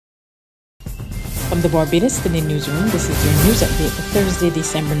From the Barbados Today Newsroom, this is your news update for Thursday,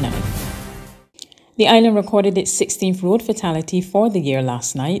 December 9th. The island recorded its 16th road fatality for the year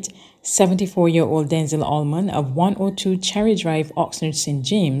last night. 74-year-old Denzel Allman of 102 Cherry Drive, Oxnard, St.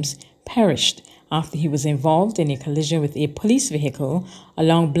 James, perished after he was involved in a collision with a police vehicle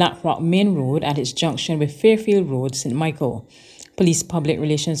along Black Rock Main Road at its junction with Fairfield Road, St. Michael. Police Public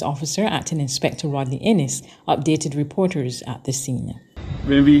Relations Officer Acting Inspector Rodney Innes updated reporters at the scene.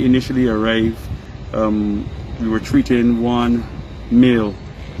 When we initially arrived, we were treating one male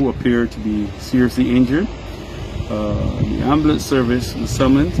who appeared to be seriously injured. The ambulance service was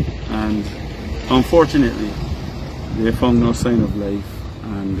summoned, and unfortunately they found no sign of life,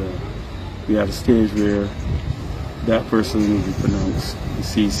 and we had a stage where that person will be pronounced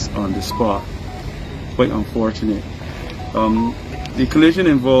deceased on the spot. Quite unfortunate. The collision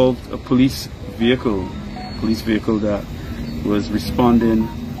involved a police vehicle that was responding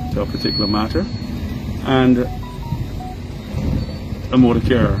to a particular matter, and a motor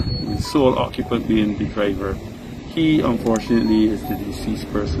car, the sole occupant being the driver. He, unfortunately, is the deceased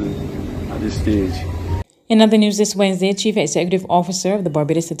person at this stage. In other news this Wednesday, Chief Executive Officer of the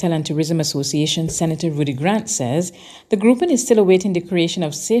Barbados Hotel and Tourism Association, Senator Rudy Grant, says the grouping is still awaiting the creation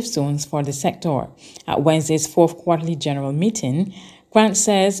of safe zones for the sector. At Wednesday's fourth quarterly general meeting, Grant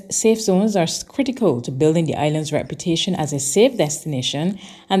says safe zones are critical to building the island's reputation as a safe destination,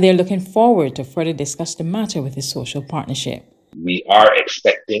 and they are looking forward to further discuss the matter with the social partnership. We are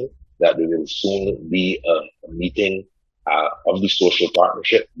expecting that there will soon be a meeting of the social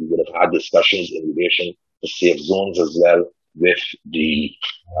partnership. We would have had discussions in relation to safe zones as well with the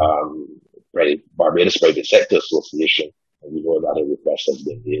Barbados Private Sector Association, and we know that a request has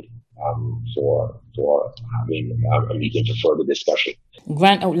been made for having a meeting for further discussion.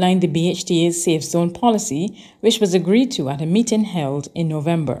 Grant outlined the BHTA's safe zone policy, which was agreed to at a meeting held in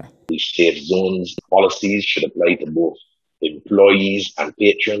November. The safe zones policies should apply to both employees and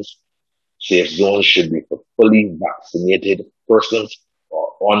patrons. Safe zones should be for fully vaccinated persons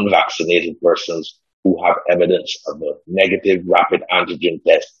or unvaccinated persons who have evidence of a negative rapid antigen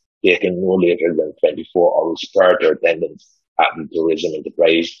test taken no later than 24 hours prior to attendance at the tourism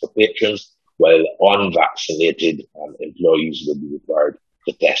enterprise for patrons, while unvaccinated employees will be required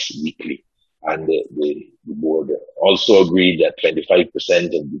to test weekly. And the board also agreed that 25%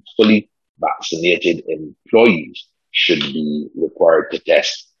 of the fully vaccinated employees should be required to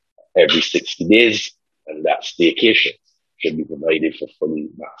test every 60 days, and that staycation should be provided for fully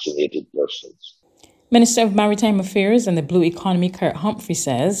vaccinated persons. Minister of Maritime Affairs and the Blue Economy, Humphrey,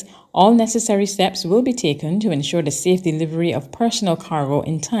 says all necessary steps will be taken to ensure the safe delivery of personal cargo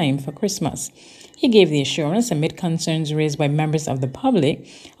in time for Christmas. He gave the assurance amid concerns raised by members of the public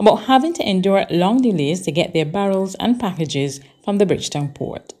about having to endure long delays to get their barrels and packages from the Bridgetown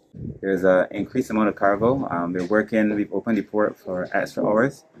port. There's an increased amount of cargo. We've opened the port for extra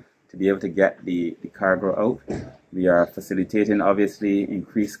hours to be able to get the cargo out. We are facilitating, obviously,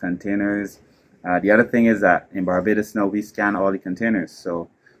 increased containers. The other thing is that in Barbados now we scan all the containers, so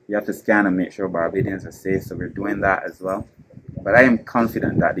we have to scan and make sure Barbadians are safe, so we're doing that as well. But I am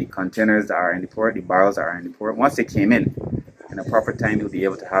confident that the containers that are in the port, the barrels that are in the port, once they came in a proper time, we'll be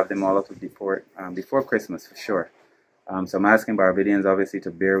able to have them all out of the port before Christmas for sure. So I'm asking Barbadians obviously to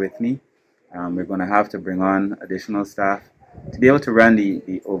bear with me. We're going to have to bring on additional staff to be able to run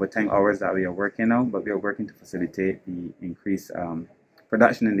the overtime hours that we are working now, but we are working to facilitate the increased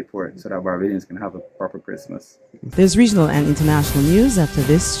production in the port so that Barbadians can have a proper Christmas. There's regional and international news after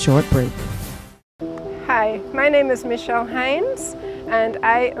this short break. Hi, my name is Michelle Hines, and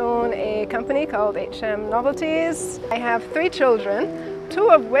I own a company called HM Novelties. I have 3 children,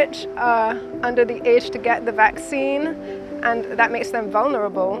 2 of which are under the age to get the vaccine, and that makes them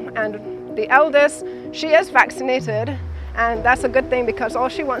vulnerable. And the eldest, she is vaccinated, and that's a good thing because all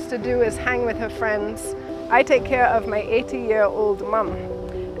she wants to do is hang with her friends. I take care of my 80-year-old mum,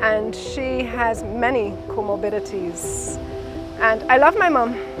 and she has many comorbidities. And I love my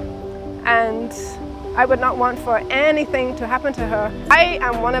mum, and I would not want for anything to happen to her. I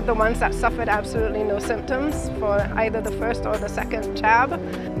am one of the ones that suffered absolutely no symptoms for either the first or the second jab.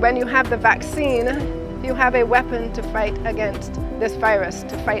 When you have the vaccine, you have a weapon to fight against this virus,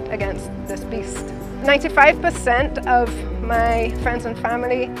 to fight against this beast. 95% of my friends and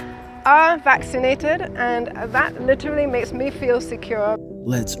family are vaccinated, and that literally makes me feel secure.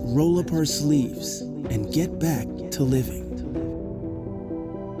 Let's roll up our sleeves and get back to living.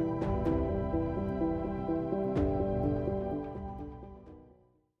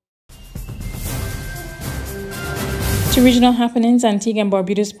 To To regional happenings, Antigua and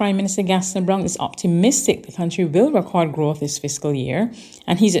Barbados Prime Minister Gaston Brown is optimistic the country will record growth this fiscal year,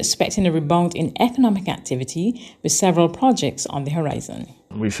 and he's expecting a rebound in economic activity with several projects on the horizon.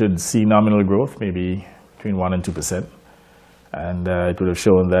 We should see nominal growth, maybe between 1% and 2%, and it would have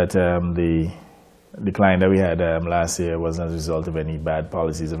shown that the decline that we had last year wasn't as a result of any bad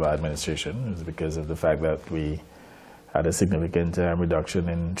policies of our administration. It was because of the fact that we had a significant reduction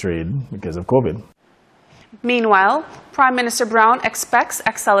in trade because of COVID. Meanwhile, Prime Minister Brown expects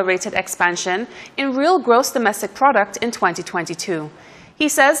accelerated expansion in real gross domestic product in 2022. He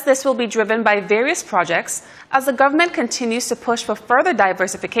says this will be driven by various projects as the government continues to push for further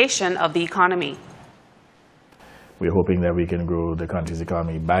diversification of the economy. We're hoping that we can grow the country's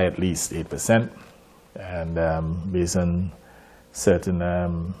economy by at least 8%, and based on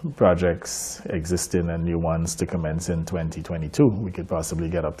certain projects existing and new ones to commence in 2022, we could possibly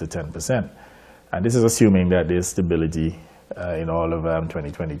get up to 10%. And this is assuming that there's stability in all of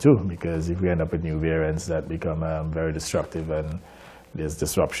 2022, because if we end up with new variants that become very destructive and there's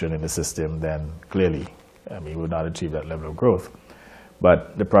disruption in the system, then clearly we will not achieve that level of growth.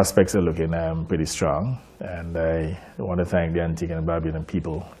 But the prospects are looking pretty strong, and I want to thank the Antigua and Barbudan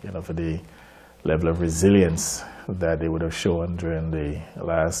people, for the level of resilience that they would have shown during the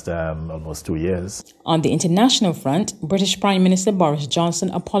last almost 2 years. On the international front, British Prime Minister Boris Johnson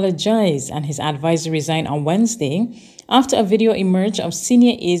apologized and his advisor resigned on Wednesday after a video emerged of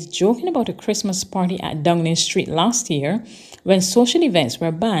senior aides joking about a Christmas party at Downing Street last year when social events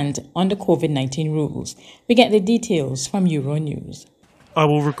were banned under COVID-19 rules. We get the details from Euronews. I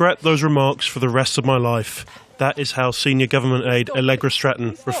will regret those remarks for the rest of my life. That is how senior government aide Allegra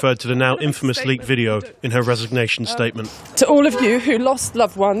Stratton referred to the now infamous leaked video in her resignation statement. To all of you who lost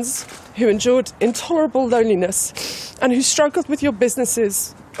loved ones, who endured intolerable loneliness, and who struggled with your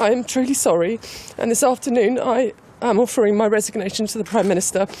businesses, I am truly sorry. And this afternoon, I am offering my resignation to the Prime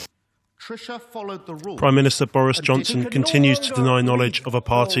Minister. Prime Minister Boris Johnson continues to deny knowledge of a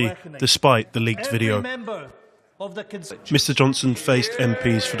party despite the leaked video. Mr Johnson faced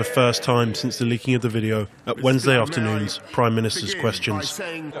MPs for the first time since the leaking of the video at Wednesday afternoon's Prime Minister's questions.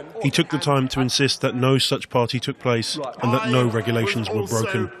 He took the time to insist that no such party took place and that no regulations were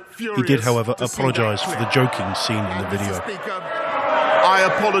broken. He did, however, apologise for the joking seen in the video. I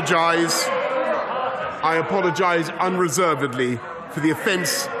apologise unreservedly for the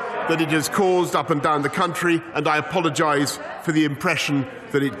offence that it has caused up and down the country, and I apologise for the impression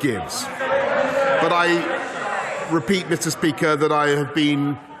that it gives. But I repeat, Mr. Speaker, that I have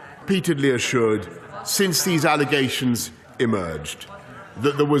been repeatedly assured since these allegations emerged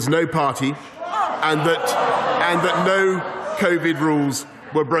that there was no party and that no COVID rules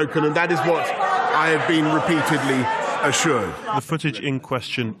were broken, and that is what I have been repeatedly assured. The footage in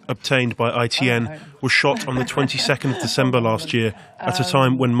question, obtained by ITN, was shot on the 22nd of December last year at a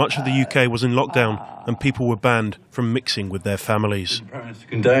time when much of the UK was in lockdown and people were banned from mixing with their families.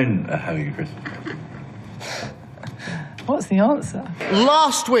 Condone having Christmas. What's the answer?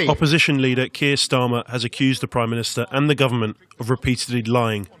 Last week, Opposition leader Keir Starmer has accused the Prime Minister and the government of repeatedly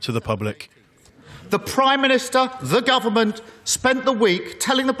lying to the public. The Prime Minister, the government, spent the week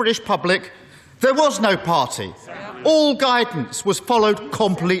telling the British public there was no party. All guidance was followed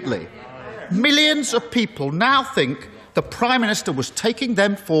completely. Millions of people now think the Prime Minister was taking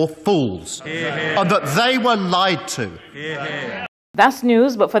them for fools and that they were lied to. That's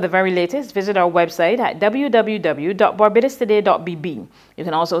news, but for the very latest, visit our website at www.barbadostoday.bb. You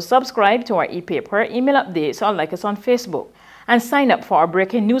can also subscribe to our e-paper, email updates, or like us on Facebook, and sign up for our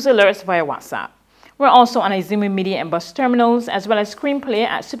breaking news alerts via WhatsApp. We're also on Izumi Media and bus terminals, as well as Screenplay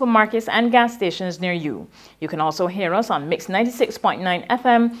at supermarkets and gas stations near you. You can also hear us on Mix 96.9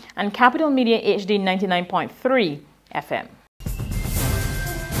 FM and Capital Media HD 99.3 FM.